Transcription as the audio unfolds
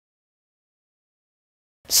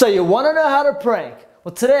So you want to know how to prank?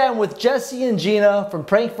 Well, today I'm with Jesse and Gina from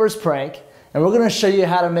Prank vs. Prank, and we're going to show you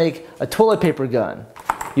how to make a toilet paper gun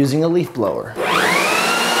using a leaf blower.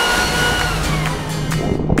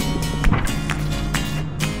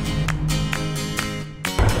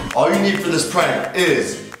 All you need for this prank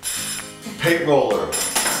is paint roller,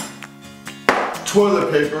 toilet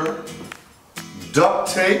paper, duct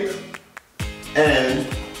tape, and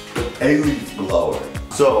a leaf blower.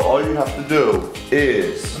 So all you have to do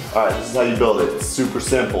is, alright, this is how you build it. It's super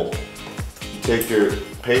simple. You take your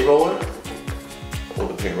paint roller, hold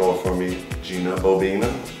the paint roller for me, Gina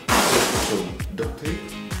Bobina. Some duct tape.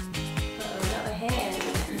 Oh, not a hand.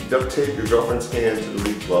 You duct tape your girlfriend's hand to the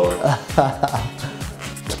leaf blower.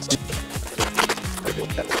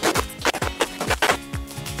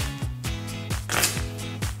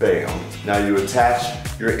 Bam. Now you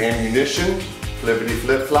attach your ammunition, flippity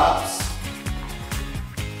flip flops.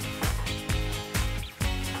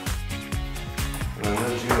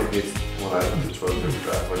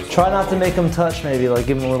 Try not to make them touch, maybe, like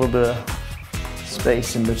give them a little bit of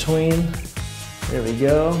space in between. There we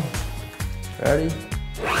go. Ready?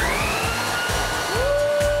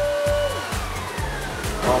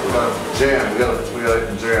 Jam, we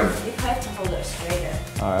gotta jam. You have to hold it straighter.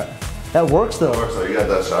 Alright. That works though. That works though, you got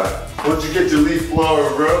that shot. Once you get your leaf blower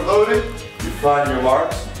loaded, you find your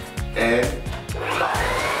marks and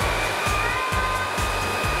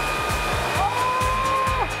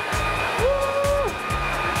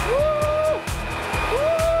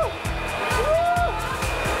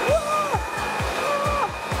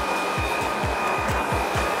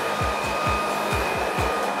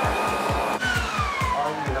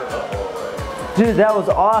Dude, that was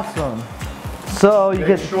awesome. So you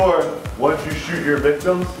make sure once you shoot your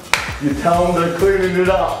victims, you tell them they're cleaning it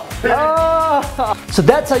up. Oh! So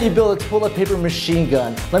that's how you build a toilet paper machine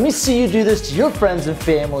gun. Let me see you do this to your friends and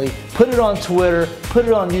family. Put it on Twitter, put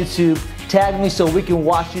it on YouTube, tag me so we can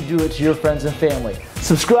watch you do it to your friends and family.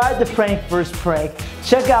 Subscribe to Prank vs. Prank.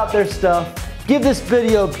 Check out their stuff. Give this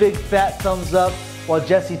video a big fat thumbs up while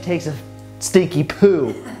Jesse takes a stinky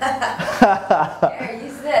poo. Here,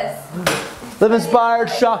 use this. Live inspired,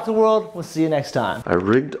 shock the world. We'll see you next time. I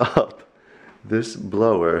rigged up this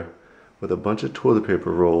blower with a bunch of toilet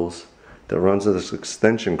paper rolls that runs this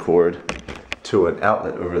extension cord to an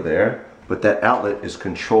outlet over there, but that outlet is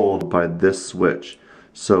controlled by this switch.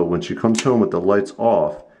 So when she comes home with the lights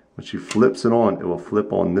off, when she flips it on, it will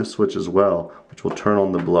flip on this switch as well, which will turn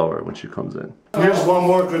on the blower when she comes in. Here's one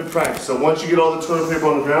more good prank. So once you get all the toilet paper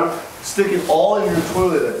on the ground, stick it all in your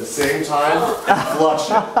toilet at the same time and flush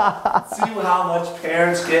it. See how much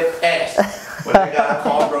parents get pissed when they gotta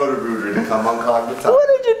call roady to come unclog the tub. What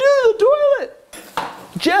did you do to the toilet?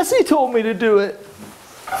 Jesse told me to do it.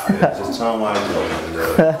 Yeah, just tell them why I told you to do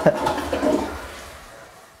it.